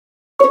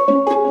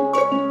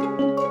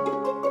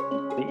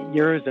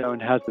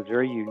Eurozone has the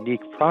very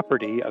unique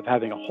property of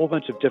having a whole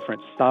bunch of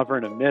different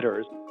sovereign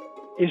emitters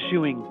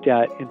issuing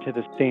debt into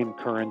the same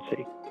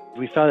currency.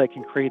 We saw that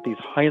can create these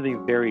highly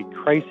varied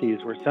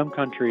crises where some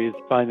countries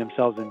find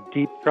themselves in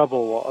deep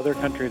trouble while other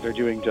countries are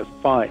doing just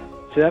fine.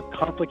 So that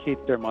complicates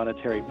their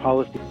monetary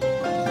policy.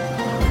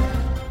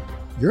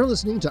 You're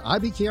listening to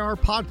IBKR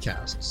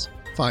Podcasts.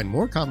 Find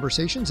more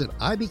conversations at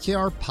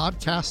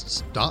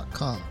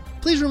ibkrpodcasts.com.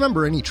 Please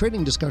remember, any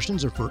trading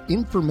discussions are for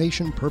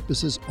information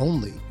purposes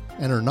only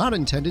and are not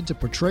intended to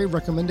portray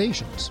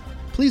recommendations.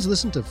 Please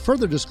listen to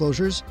further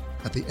disclosures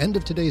at the end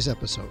of today's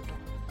episode.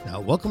 Now,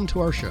 welcome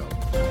to our show.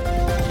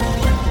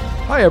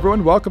 Hi,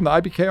 everyone. Welcome to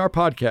IBKR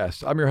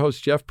Podcast. I'm your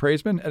host, Jeff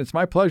Praisman, and it's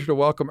my pleasure to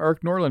welcome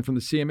Eric Norland from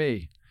the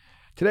CME.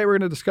 Today, we're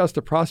going to discuss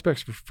the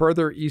prospects for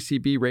further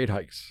ECB rate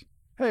hikes.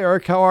 Hey,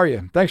 Eric, how are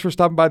you? Thanks for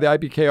stopping by the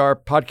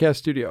IBKR Podcast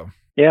studio.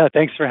 Yeah,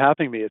 thanks for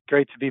having me. It's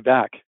great to be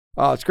back.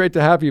 It's great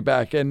to have you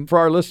back. And for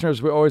our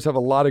listeners, we always have a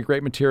lot of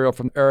great material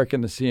from Eric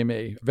and the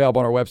CME available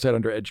on our website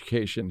under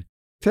Education.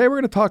 Today, we're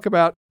going to talk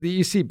about the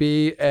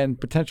ECB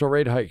and potential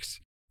rate hikes.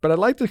 But I'd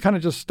like to kind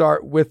of just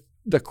start with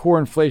the core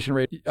inflation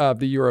rate of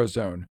the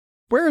Eurozone.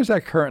 Where is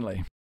that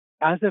currently?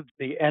 As of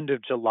the end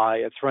of July,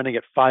 it's running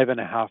at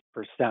 5.5%.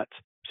 So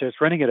it's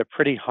running at a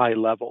pretty high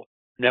level.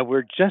 Now,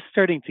 we're just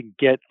starting to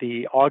get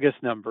the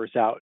August numbers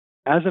out.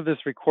 As of this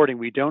recording,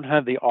 we don't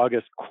have the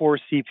August core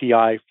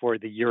CPI for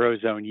the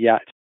Eurozone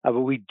yet.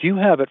 But we do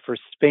have it for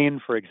Spain,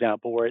 for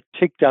example, where it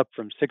ticked up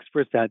from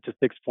 6% to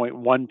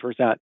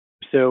 6.1%.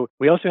 So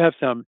we also have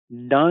some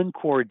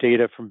non-core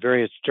data from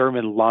various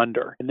German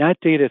Länder. And that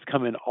data is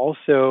coming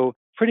also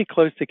pretty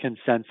close to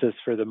consensus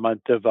for the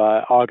month of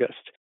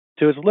August.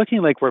 So it's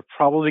looking like we're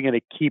probably going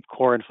to keep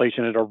core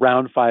inflation at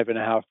around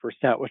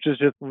 5.5%, which is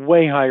just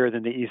way higher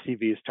than the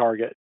ECB's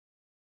target.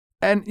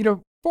 And,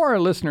 for our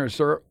listeners,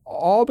 are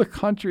all the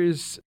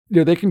countries,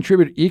 they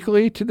contribute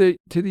equally to the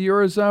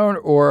Eurozone,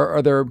 or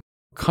are there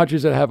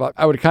countries that have,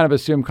 I would kind of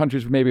assume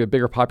countries with maybe a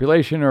bigger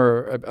population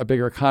or a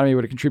bigger economy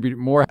would contribute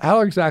more?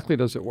 How exactly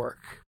does it work?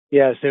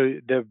 Yeah, so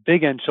the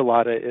big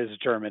enchilada is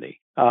Germany.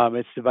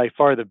 It's by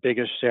far the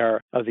biggest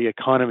share of the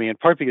economy, in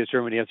part because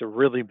Germany has a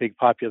really big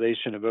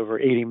population of over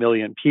 80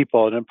 million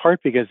people, and in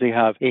part because they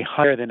have a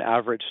higher than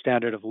average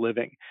standard of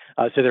living.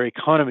 So their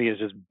economy is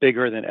just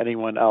bigger than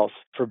anyone else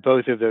for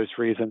both of those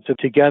reasons. So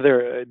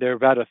together,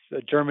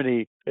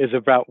 Germany is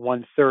about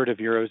 1/3 of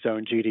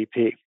Eurozone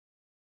GDP.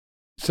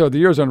 So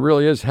the Eurozone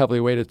really is heavily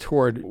weighted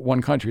toward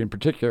one country in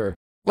particular.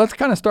 Let's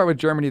kind of start with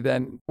Germany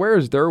then. Where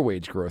is their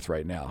wage growth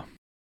right now?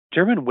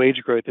 German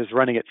wage growth is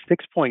running at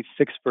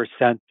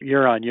 6.6%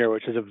 year on year,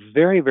 which is a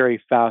very, very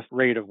fast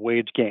rate of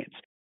wage gains.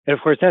 And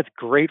of course, that's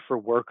great for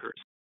workers.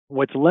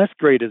 What's less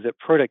great is that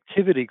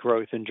productivity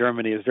growth in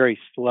Germany is very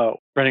slow,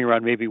 running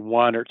around maybe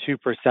 1 or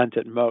 2%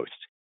 at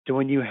most. So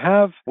when you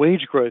have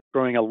wage growth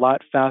growing a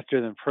lot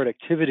faster than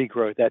productivity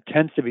growth, that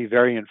tends to be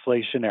very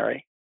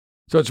inflationary.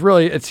 So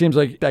it seems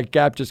like that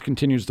gap just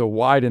continues to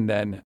widen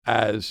then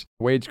as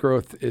wage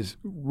growth is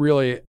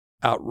really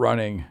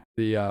outrunning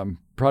the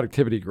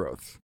productivity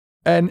growth.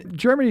 And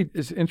Germany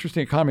is an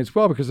interesting economy as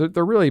well because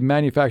they're really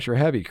manufacturer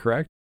heavy,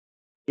 correct?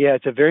 Yeah,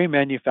 it's a very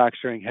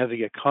manufacturing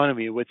heavy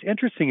economy. What's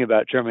interesting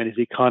about Germany's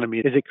economy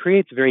is it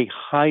creates very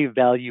high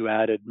value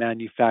added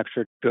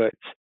manufactured goods.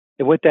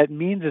 And what that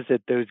means is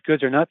that those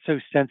goods are not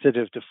so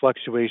sensitive to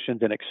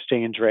fluctuations in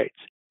exchange rates.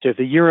 So if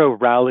the euro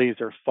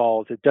rallies or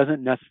falls, it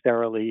doesn't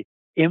necessarily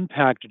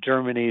impact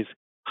Germany's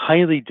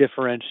highly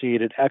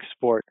differentiated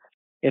exports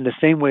in the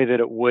same way that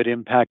it would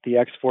impact the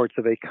exports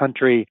of a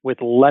country with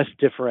less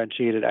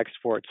differentiated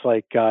exports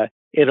like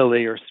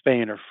Italy or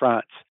Spain or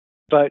France.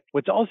 But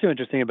what's also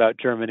interesting about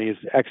Germany's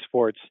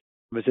exports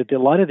is that a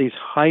lot of these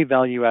high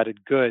value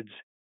added goods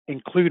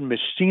include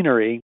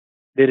machinery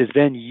that is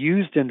then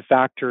used in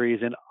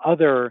factories in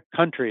other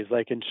countries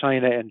like in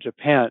China and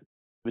Japan.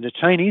 The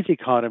Chinese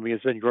economy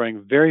has been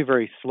growing very,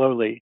 very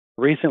slowly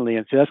recently,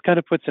 and so that's kind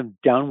of put some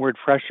downward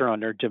pressure on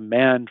their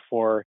demand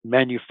for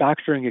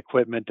manufacturing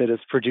equipment that is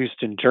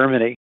produced in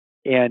Germany,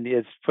 and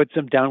it's put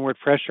some downward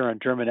pressure on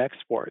German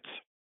exports.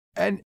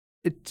 And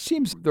it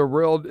seems the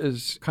world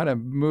is kind of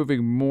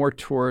moving more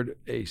toward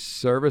a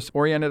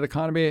service-oriented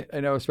economy.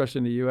 I know, especially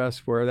in the U.S.,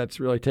 where that's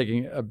really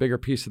taking a bigger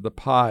piece of the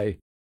pie.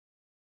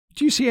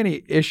 Do you see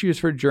any issues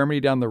for Germany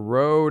down the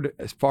road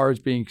as far as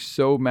being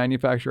so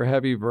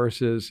manufacturer-heavy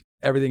versus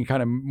everything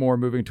kind of more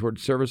moving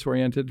towards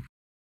service-oriented?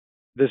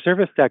 The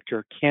service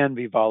sector can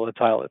be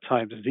volatile at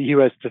times, as the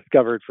U.S.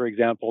 discovered, for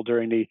example,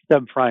 during the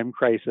subprime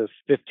crisis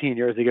 15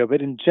 years ago.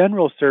 But in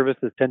general,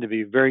 services tend to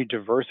be a very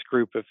diverse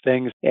group of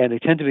things, and they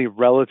tend to be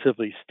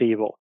relatively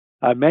stable.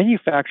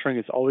 Manufacturing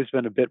has always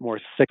been a bit more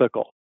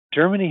cyclical.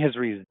 Germany has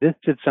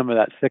resisted some of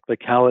that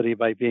cyclicality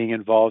by being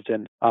involved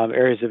in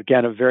areas,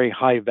 again, of very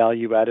high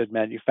value-added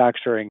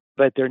manufacturing,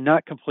 but they're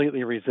not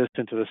completely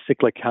resistant to the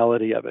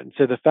cyclicality of it. And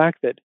so the fact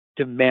that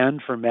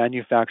demand for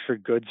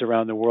manufactured goods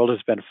around the world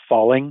has been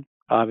falling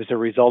as a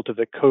result of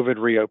the COVID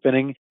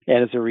reopening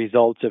and as a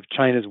result of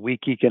China's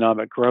weak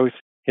economic growth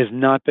has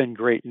not been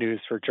great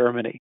news for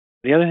Germany.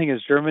 The other thing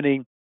is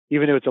Germany,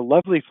 even though it's a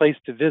lovely place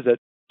to visit,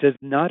 does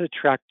not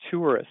attract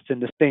tourists in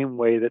the same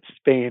way that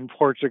Spain,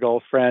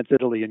 Portugal, France,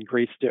 Italy, and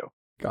Greece do.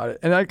 Got it.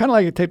 And I kind of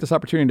like to take this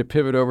opportunity to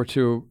pivot over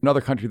to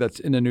another country that's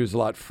in the news a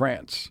lot,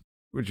 France,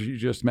 which you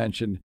just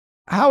mentioned.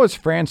 How is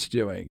France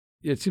doing?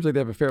 It seems like they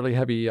have a fairly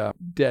heavy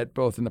debt,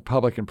 both in the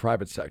public and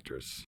private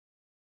sectors.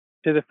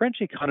 So the French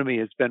economy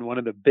has been one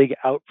of the big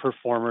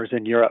outperformers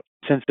in Europe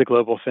since the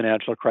global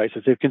financial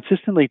crisis. They've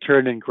consistently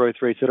turned in growth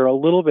rates that are a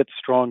little bit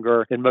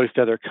stronger than most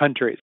other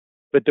countries.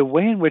 But the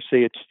way in which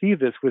they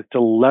achieved this was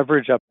to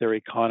leverage up their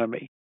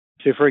economy.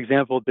 So, for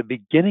example, at the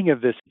beginning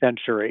of this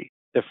century,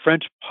 the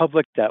French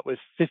public debt was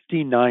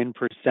 59%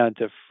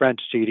 of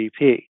French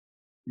GDP.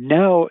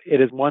 Now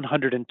it is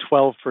 112%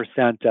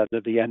 as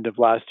of the end of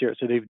last year.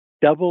 So they've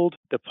doubled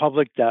the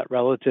public debt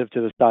relative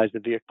to the size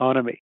of the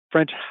economy.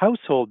 French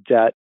household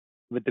debt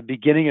at the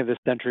beginning of this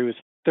century was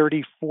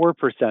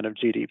 34% of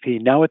GDP.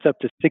 Now it's up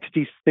to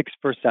 66%.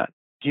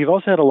 You've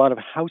also had a lot of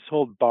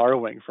household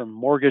borrowing from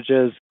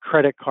mortgages,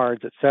 credit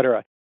cards, et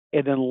cetera.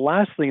 And then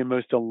lastly, and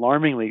most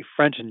alarmingly,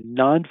 French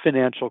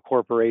non-financial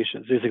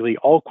corporations, basically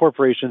all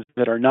corporations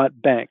that are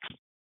not banks,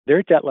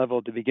 their debt level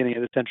at the beginning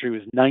of the century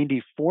was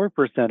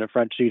 94% of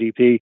French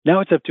GDP.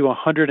 Now it's up to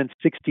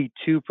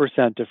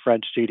 162% of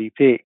French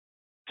GDP.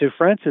 So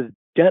France's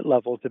debt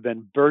levels have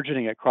been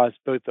burgeoning across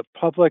both the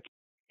public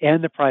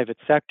and the private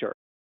sector.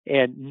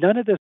 And none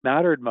of this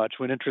mattered much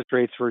when interest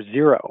rates were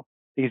zero,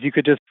 because you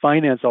could just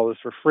finance all this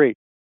for free.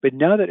 But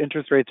now that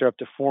interest rates are up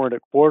to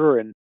 4.25%,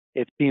 and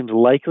it seems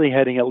likely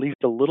heading at least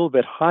a little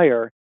bit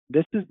higher,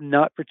 this is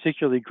not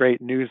particularly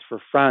great news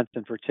for France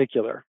in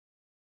particular.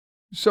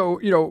 So,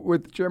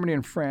 with Germany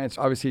and France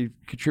obviously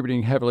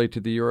contributing heavily to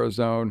the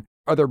Eurozone,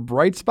 are there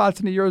bright spots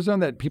in the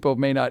Eurozone that people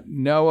may not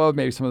know of,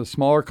 maybe some of the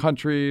smaller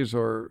countries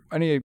or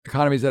any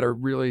economies that are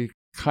really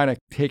kind of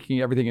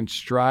taking everything in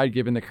stride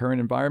given the current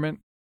environment?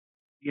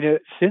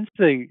 Since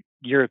the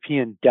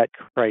European debt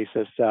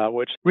crisis,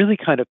 which really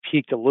kind of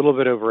peaked a little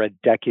bit over a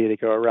decade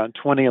ago, around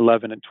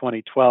 2011 and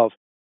 2012,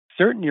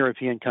 certain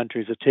European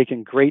countries have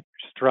taken great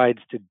strides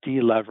to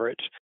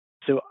deleverage.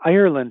 So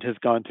Ireland has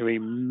gone through a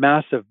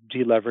massive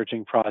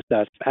deleveraging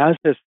process, as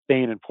has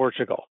Spain and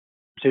Portugal.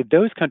 So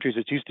those countries,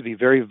 which used to be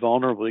very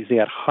vulnerable because they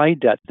had high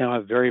debt, now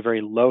have very,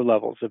 very low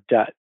levels of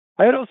debt.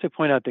 I would also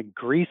point out that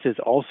Greece is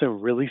also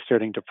really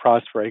starting to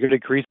prosper. I go to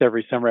Greece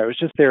every summer. I was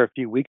just there a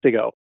few weeks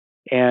ago.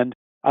 And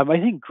I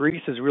think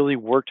Greece has really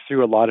worked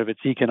through a lot of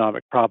its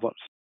economic problems.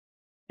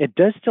 It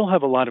does still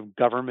have a lot of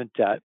government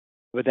debt,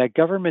 but that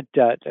government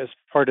debt, as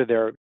part of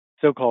their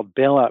so-called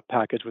bailout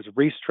package, was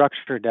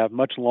restructured to have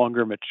much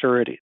longer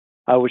maturity,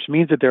 which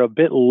means that they're a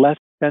bit less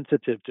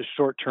sensitive to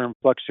short-term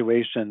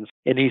fluctuations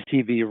in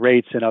ECB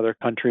rates than other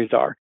countries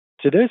are.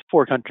 So those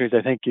four countries,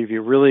 I think, give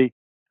you really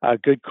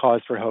good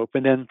cause for hope.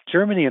 And then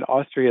Germany and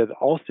Austria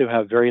also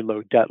have very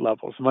low debt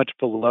levels, much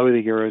below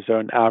the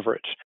Eurozone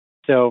average.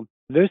 So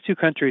those two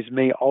countries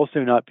may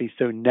also not be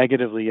so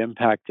negatively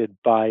impacted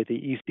by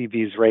the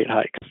ECB's rate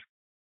hikes.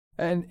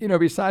 And,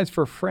 besides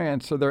for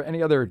France, are there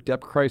any other debt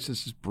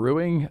crises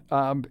brewing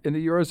in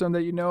the Eurozone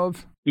that you know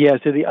of? Yeah,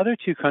 so the other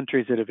two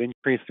countries that have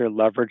increased their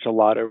leverage a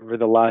lot over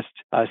the last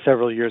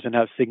several years and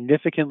have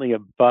significantly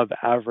above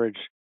average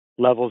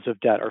levels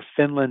of debt are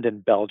Finland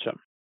and Belgium.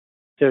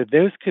 So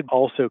those could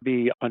also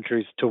be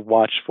countries to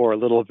watch for a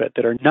little bit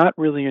that are not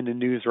really in the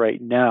news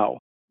right now,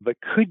 but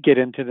could get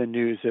into the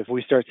news if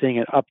we start seeing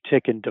an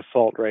uptick in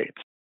default rates.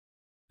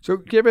 So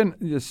given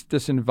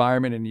this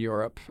environment in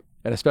Europe,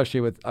 and especially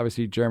with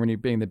obviously Germany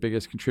being the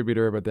biggest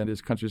contributor, but then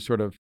this country's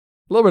sort of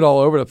a little bit all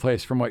over the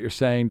place from what you're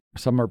saying.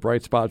 Some are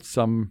bright spots,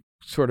 some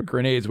sort of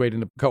grenades waiting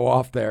to go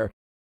off there.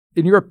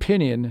 In your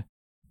opinion,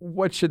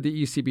 what should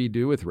the ECB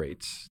do with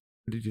rates?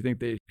 Did you think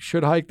they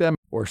should hike them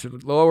or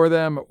should lower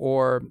them?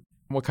 Or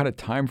what kind of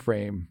time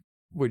frame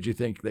would you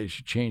think they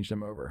should change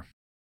them over?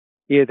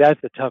 Yeah,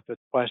 that's the toughest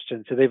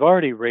question. So they've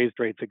already raised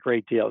rates a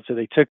great deal. So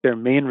they took their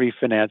main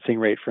refinancing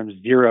rate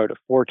from 0 to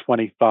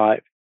 4.25.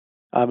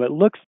 It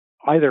looks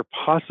either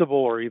possible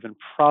or even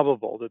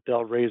probable that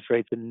they'll raise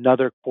rates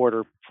another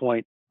quarter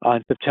point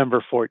on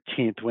September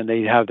 14th when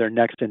they have their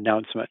next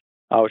announcement,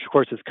 which of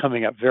course is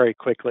coming up very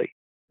quickly.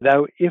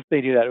 Now, if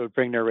they do that, it would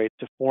bring their rate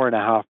to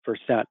 4.5%.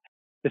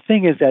 The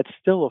thing is, that's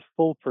still a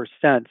full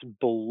percent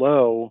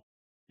below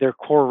their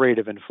core rate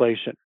of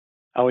inflation.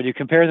 When you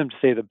compare them to,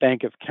 say, the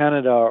Bank of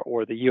Canada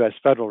or the U.S.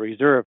 Federal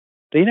Reserve,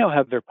 they now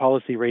have their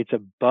policy rates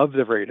above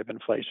the rate of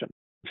inflation.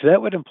 So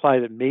that would imply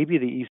that maybe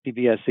the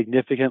ECB has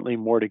significantly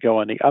more to go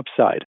on the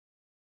upside.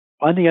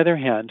 On the other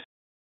hand,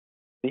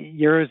 the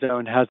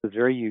Eurozone has a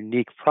very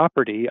unique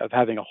property of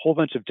having a whole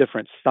bunch of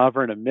different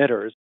sovereign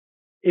emitters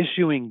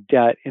issuing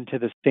debt into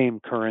the same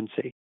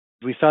currency.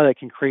 We saw that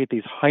can create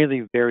these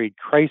highly varied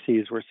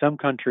crises where some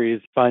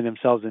countries find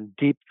themselves in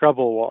deep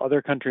trouble while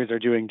other countries are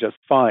doing just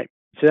fine.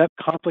 So that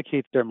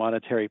complicates their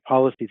monetary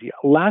policy. The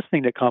last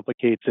thing that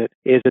complicates it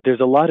is that there's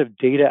a lot of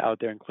data out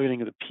there, including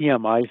the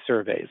PMI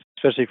surveys,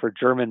 especially for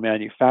German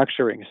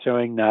manufacturing,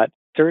 showing that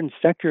certain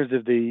sectors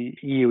of the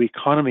EU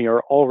economy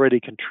are already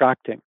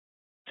contracting.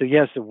 So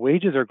yes, the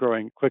wages are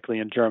growing quickly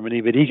in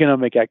Germany, but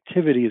economic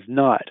activity is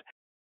not.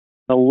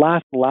 The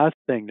last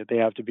thing that they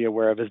have to be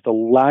aware of is the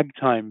lag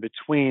time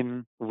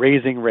between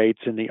raising rates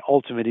and the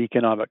ultimate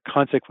economic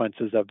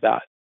consequences of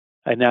that.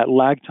 And that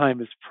lag time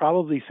is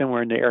probably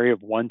somewhere in the area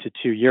of 1 to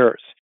 2 years.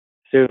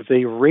 So if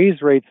they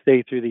raise rates,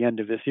 say, through the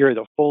end of this year,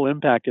 the full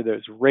impact of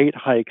those rate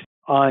hikes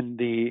on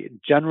the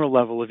general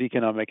level of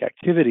economic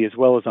activity as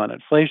well as on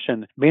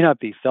inflation may not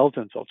be felt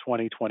until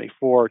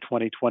 2024,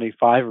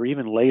 2025, or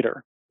even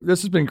later.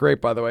 This has been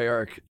great, by the way,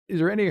 Eric. Is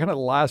there any kind of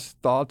last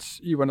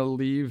thoughts you want to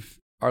leave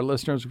our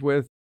listeners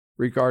with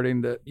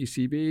regarding the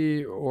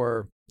ECB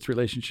or its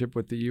relationship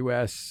with the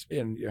U.S.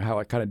 and how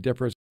it kind of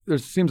differs? There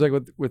seems like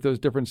with those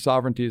different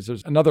sovereignties,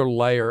 there's another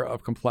layer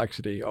of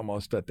complexity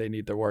almost that they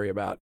need to worry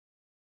about.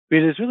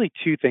 There's really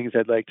two things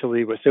I'd like to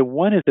leave with. So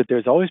one is that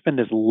there's always been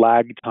this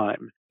lag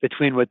time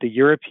between what the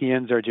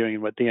Europeans are doing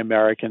and what the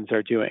Americans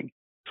are doing.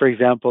 For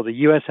example, the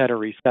U.S. had a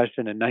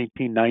recession in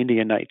 1990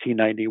 and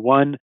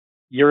 1991.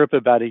 Europe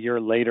about a year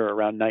later,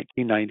 around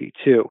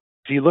 1992.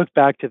 If you look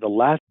back to the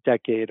last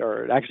decade,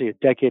 or actually a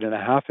decade and a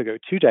half ago,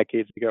 2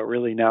 decades ago,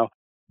 really now,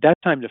 that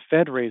time the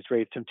Fed raised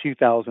rates from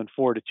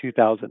 2004 to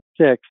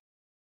 2006.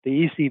 The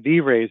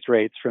ECB raised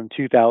rates from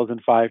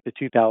 2005 to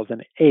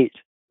 2008.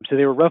 So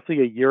they were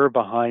roughly a year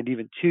behind,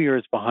 even 2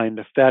 years behind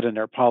the Fed in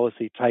their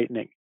policy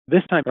tightening.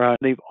 This time around,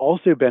 they've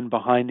also been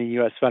behind the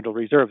U.S. Federal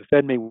Reserve. The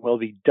Fed may well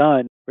be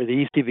done, where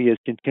the ECB is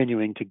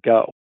continuing to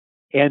go.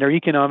 And our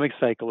economic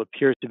cycle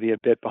appears to be a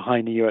bit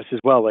behind the U.S. as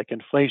well. Like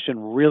inflation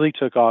really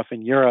took off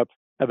in Europe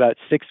about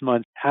 6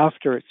 months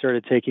after it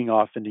started taking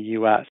off in the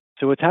U.S.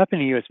 So what's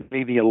happening in the U.S.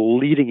 may be a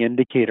leading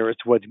indicator as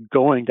to what's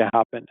going to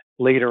happen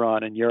later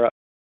on in Europe.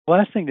 The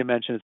last thing to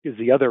mention is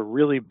the other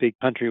really big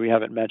country we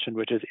haven't mentioned,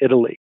 which is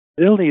Italy.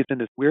 Italy is in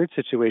this weird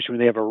situation where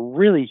they have a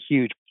really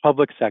huge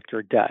public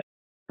sector debt,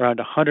 around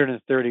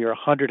 130 or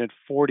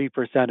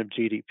 140% of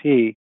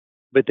GDP,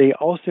 but they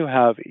also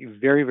have a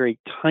very, very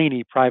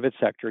tiny private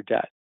sector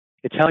debt.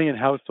 Italian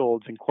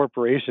households and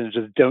corporations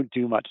just don't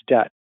do much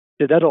debt.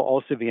 So that'll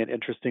also be an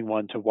interesting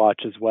one to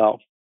watch as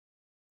well.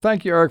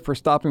 Thank you, Eric, for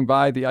stopping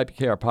by the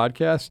IBKR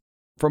podcast.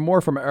 For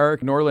more from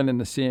Eric, Norland, and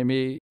the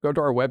CME, go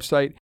to our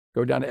website,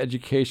 go down to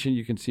education.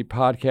 You can see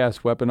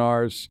podcasts,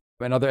 webinars,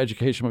 and other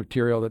educational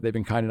material that they've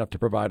been kind enough to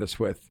provide us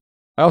with.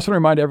 I also want to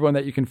remind everyone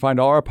that you can find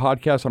all our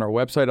podcasts on our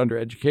website under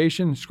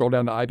education. Scroll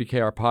down to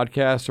IBKR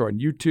Podcasts, or on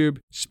YouTube,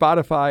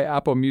 Spotify,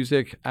 Apple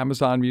Music,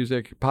 Amazon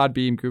Music,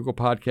 Podbeam, Google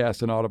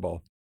Podcasts, and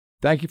Audible.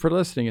 Thank you for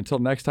listening. Until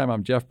next time,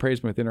 I'm Jeff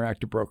Praisman with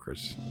Interactive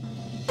Brokers.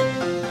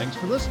 Thanks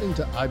for listening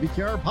to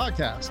IBKR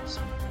Podcasts.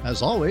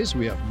 As always,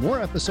 we have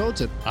more episodes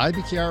at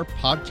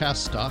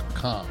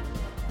ibkrpodcasts.com.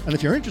 And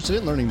if you're interested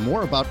in learning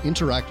more about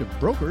Interactive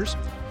Brokers,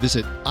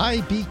 visit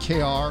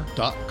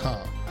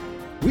ibkr.com.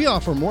 We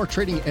offer more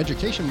trading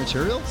education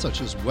material,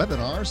 such as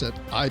webinars at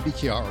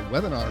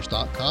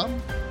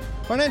ibkrwebinars.com,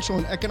 financial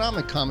and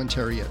economic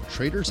commentary at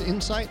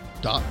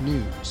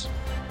tradersinsight.news,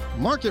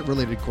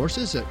 market-related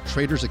courses at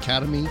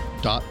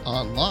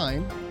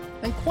tradersacademy.online,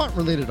 and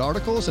quant-related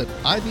articles at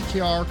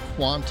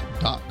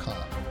ibkrquant.com.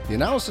 The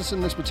analysis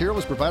in this material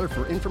is provided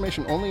for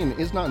information only and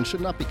is not and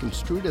should not be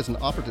construed as an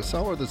offer to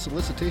sell or the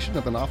solicitation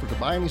of an offer to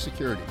buy any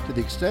security. To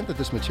the extent that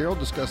this material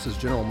discusses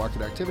general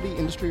market activity,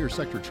 industry or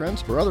sector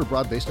trends, or other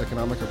broad-based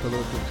economic or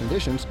political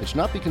conditions, it should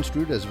not be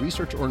construed as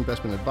research or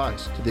investment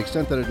advice. To the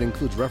extent that it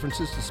includes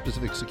references to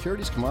specific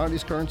securities,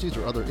 commodities, currencies,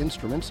 or other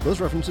instruments,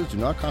 those references do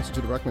not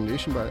constitute a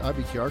recommendation by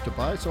IBKR to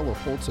buy, sell, or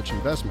hold such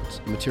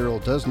investments. The material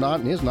does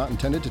not and is not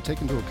intended to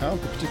take into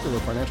account the particular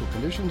financial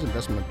conditions,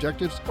 investment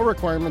objectives, or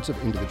requirements of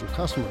individual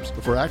customers.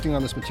 Before acting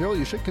on this material,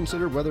 you should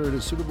consider whether it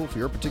is suitable for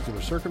your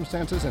particular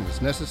circumstances and, if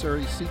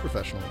necessary, seek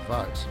professional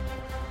advice.